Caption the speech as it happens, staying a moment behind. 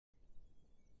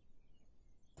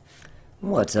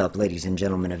What's up, ladies and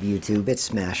gentlemen of YouTube? It's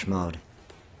Smash Mode.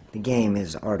 The game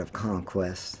is Art of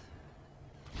Conquest.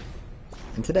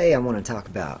 And today I want to talk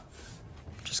about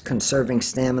just conserving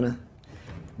stamina,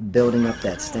 building up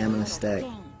that stamina stack.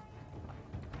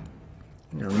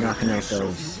 You know, knocking out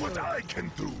those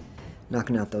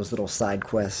little side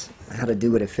quests, how to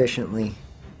do it efficiently.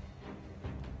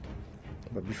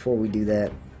 But before we do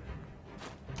that,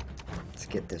 let's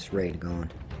get this raid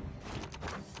going.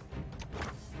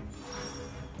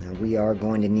 Now we are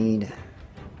going to need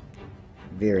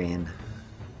Virion.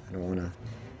 I don't want to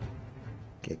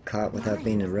get caught without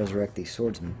being able to resurrect these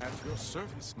swordsmen. At your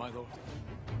service, my lord.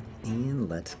 And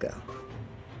let's go.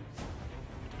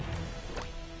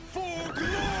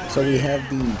 So we have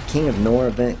the King of Nore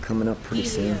event coming up pretty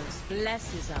soon.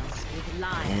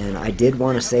 And I did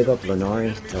want to save up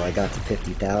Lenore till I got to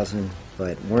 50,000,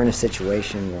 but we're in a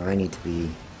situation where I need to be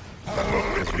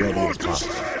as ready as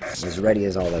possible. As ready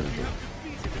as I'll ever be.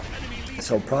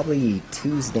 So probably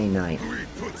Tuesday night,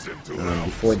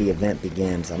 before the event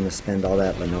begins, I'm going to spend all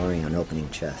that Lenore on opening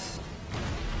chests.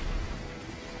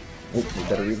 Oh, we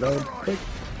better reload quick.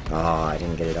 Oh, I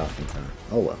didn't get it off in time.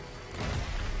 Oh well.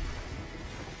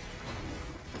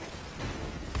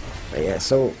 But yeah,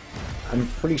 so I'm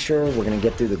pretty sure we're going to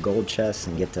get through the gold chests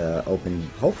and get to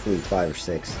open hopefully 5 or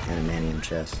 6 animanium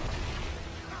chests.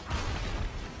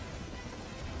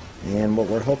 And what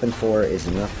we're hoping for is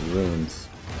enough runes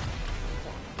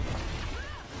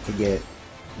to get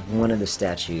one of the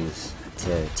statues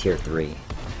to tier 3,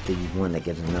 the one that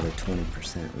gives another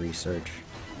 20% research.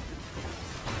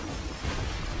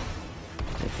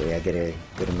 Hopefully I get a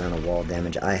good amount of wall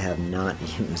damage. I have not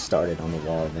even started on the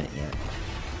wall event yet.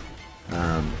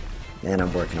 And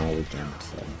I'm working all weekend,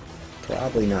 so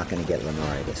probably not going to get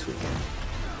Lenore this weekend.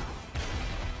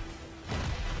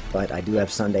 But I do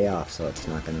have Sunday off, so it's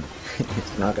not going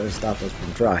to stop us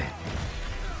from trying.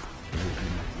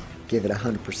 Give it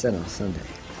 100% on Sunday.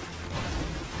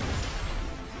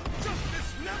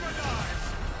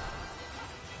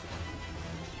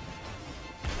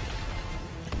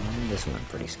 And this went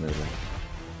pretty smoothly.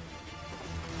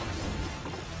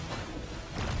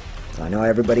 So I know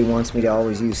everybody wants me to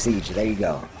always use Siege. There you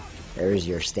go. There's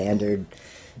your standard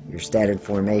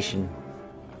formation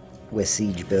with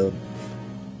Siege build.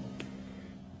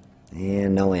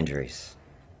 And no injuries.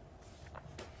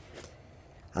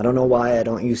 I don't know why I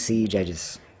don't use Siege.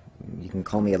 You can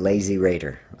call me a lazy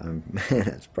raider.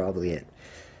 That's probably it.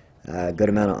 Good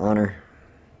amount of honor,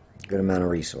 good amount of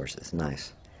resources.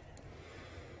 Nice.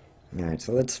 Alright,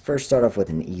 so let's first start off with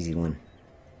an easy one.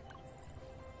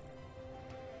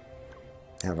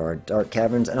 Have our Dark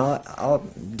Caverns, and I'll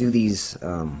do these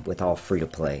with all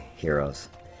free-to-play heroes.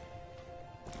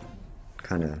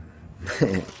 Kind of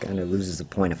loses a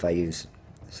point if I use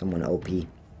someone OP.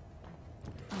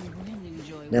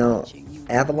 Now,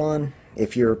 Avalon,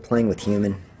 if you're playing with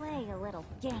human,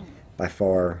 by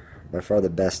far the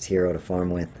best hero to farm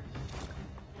with.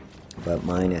 But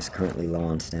mine is currently low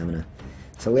on stamina.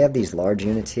 So we have these large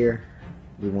units here.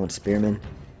 We want Spearmen.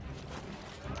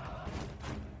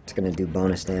 It's going to do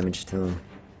bonus damage to them.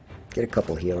 Get a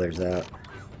couple healers out.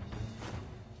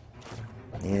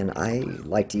 And I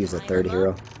like to use a third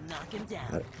hero.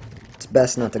 It's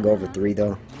best not to go over 3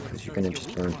 though, because you're going to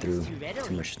just burn through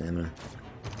too much stamina.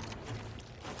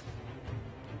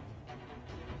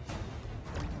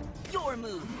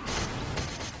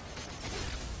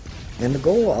 And the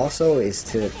goal also is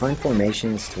to find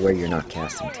formations to where you're not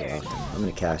casting too often. I'm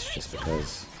going to cast just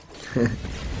because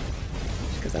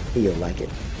I feel like it.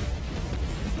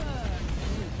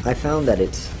 I found that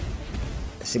it's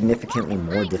significantly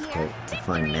more difficult to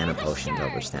find mana potions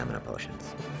over stamina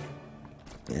potions.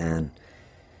 And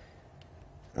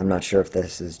I'm not sure if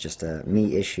this is just a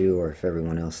me issue or if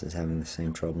everyone else is having the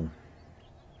same trouble.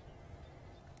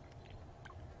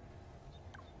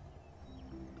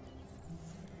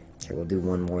 Okay, we'll do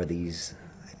one more of these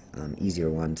easier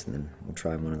ones, and then we'll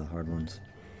try one of the hard ones.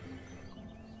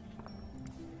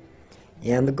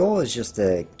 Yeah, and the goal is just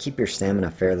to keep your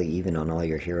stamina fairly even on all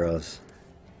your heroes.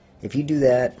 If you do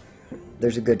that,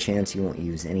 there's a good chance you won't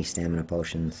use any stamina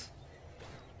potions.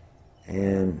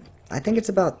 And I think it's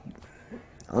about,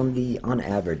 on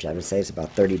average, I would say it's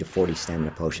about 30 to 40 stamina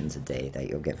potions a day that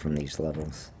you'll get from these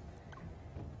levels.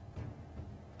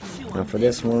 Now for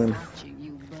this one,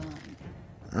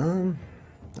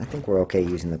 I think we're okay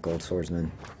using the Gold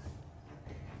Swordsman.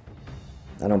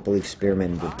 I don't believe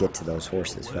Spearmen would get to those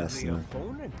horses fast enough.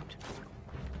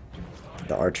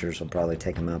 The archers will probably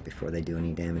take them out before they do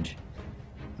any damage.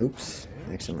 Oops,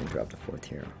 I accidentally dropped a 4th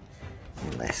hero.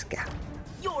 Let's go.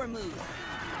 Your move.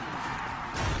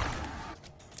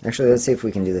 Actually, let's see if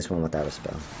we can do this one without a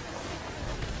spell.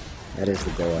 That is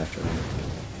the goal after all.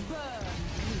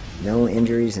 No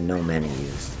injuries and no mana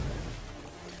used.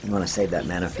 You want to save that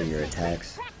mana for your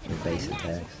attacks, your base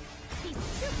attacks. These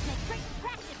troops make great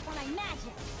practice for my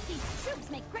magic. These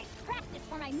troops make great practice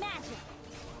for my magic.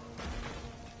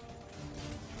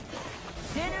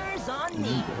 Dinner's on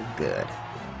me. Good.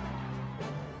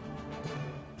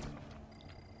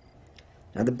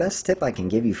 Now the best tip I can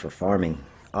give you for farming,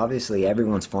 obviously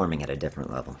everyone's farming at a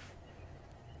different level.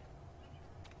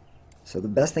 So the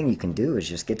best thing you can do is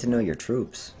just get to know your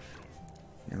troops.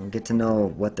 You know, get to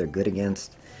know what they're good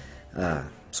against.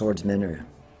 Swordsmen are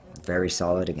very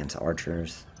solid against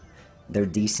archers. They're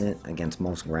decent against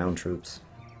most ground troops.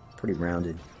 Pretty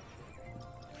rounded.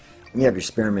 You have your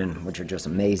spearmen, which are just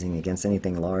amazing against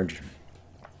anything large.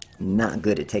 Not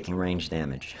good at taking range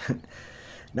damage.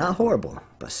 Not horrible,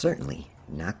 but certainly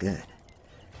not good.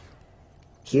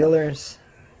 Healers,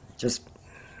 just...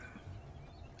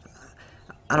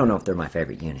 I don't know if they're my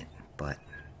favorite unit, but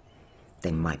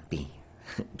they might be.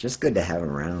 Just good to have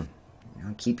around. You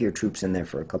know, keep your troops in there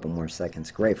for a couple more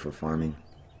seconds. Great for farming.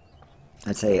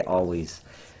 I'd say always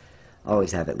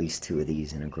have at least 2 of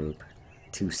these in a group.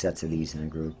 2 sets of these in a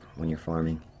group when you're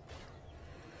farming.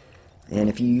 And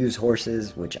if you use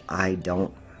horses, which I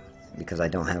don't, because I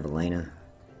don't have Elena,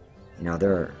 you know,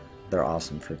 they're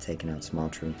awesome for taking out small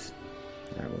troops.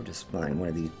 Alright, we'll just find one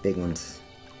of these big ones.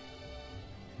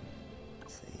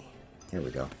 Let's see. Here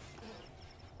we go.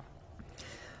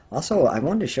 Also, I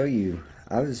wanted to show you,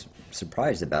 I was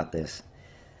surprised about this.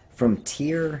 From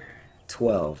tier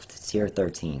 12 to tier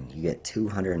 13, you get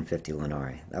 250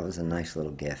 Lenore. That was a nice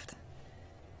little gift.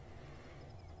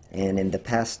 And in the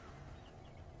past...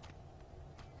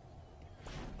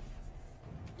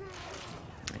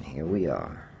 And here we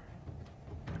are.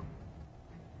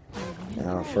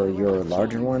 Now, for your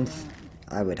larger ones,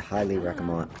 I would highly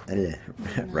recommend... I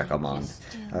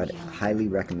would highly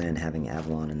recommend having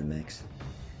Avalon in the mix.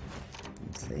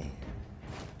 Let's see.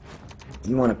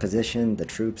 You want to position the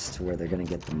troops to where they're going to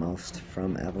get the most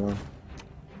from Avalon.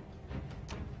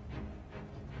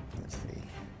 Let's see.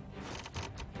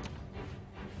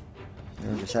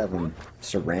 Now just have them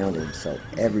surrounded so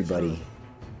everybody,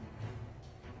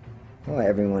 well,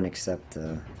 everyone except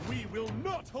we will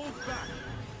not hold back.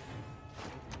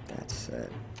 That's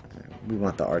it. We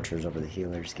want the archers over the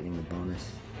healers getting the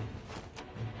bonus.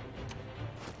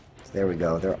 So there we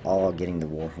go. They're all getting the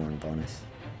Warhorn bonus.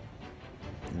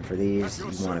 And for these,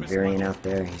 you want a Varian out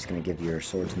there. He's going to give your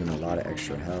swordsman a lot of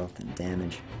extra health and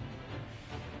damage.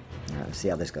 Alright, let's see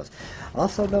how this goes.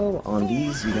 Also, though, on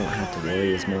these, you don't have to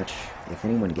worry as much. If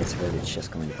anyone gets hurt, it's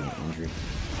just going to be an injury.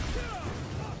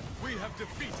 We have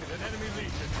defeated an enemy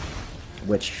legion.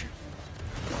 Which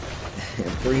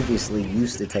previously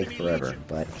used to take forever,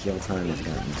 but heal time has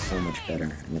gotten so much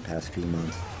better in the past few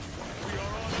months. We are on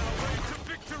our way to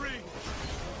victory.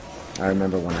 I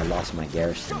remember when I lost my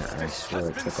garrison, I swear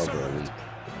it took over a week.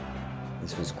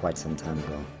 This was quite some time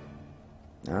ago.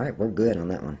 Alright, we're good on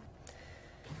that one.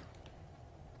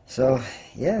 So,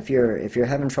 yeah, if you're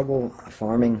having trouble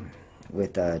farming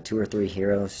with 2 or 3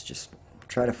 heroes, just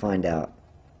try to find out,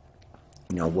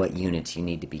 you know, what units you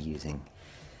need to be using.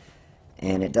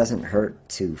 And it doesn't hurt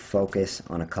to focus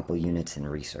on a couple units in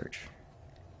research.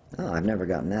 Oh, I've never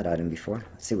gotten that item before.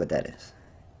 Let's see what that is.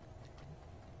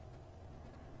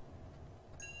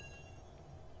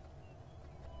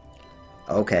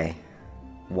 Okay.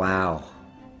 Wow.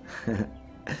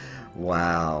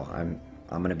 Wow. I'm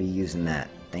gonna be using that.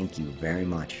 Thank you very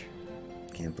much.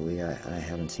 Can't believe I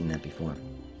haven't seen that before.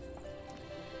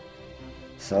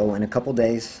 So in a couple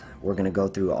days, we're gonna go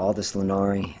through all this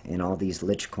Lenore and all these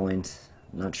Lich coins.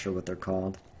 I'm not sure what they're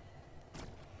called.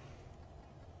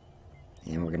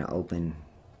 And we're gonna open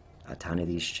a ton of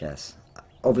these chests.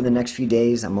 Over the next few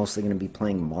days, I'm mostly gonna be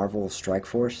playing Marvel Strike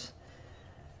Force.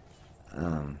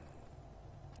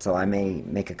 So I may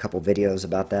make a couple videos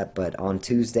about that, but on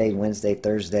Tuesday, Wednesday,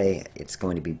 Thursday, it's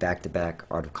going to be back-to-back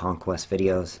Art of Conquest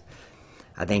videos.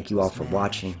 I thank you all for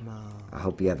watching. I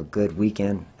hope you have a good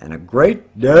weekend and a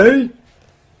great day.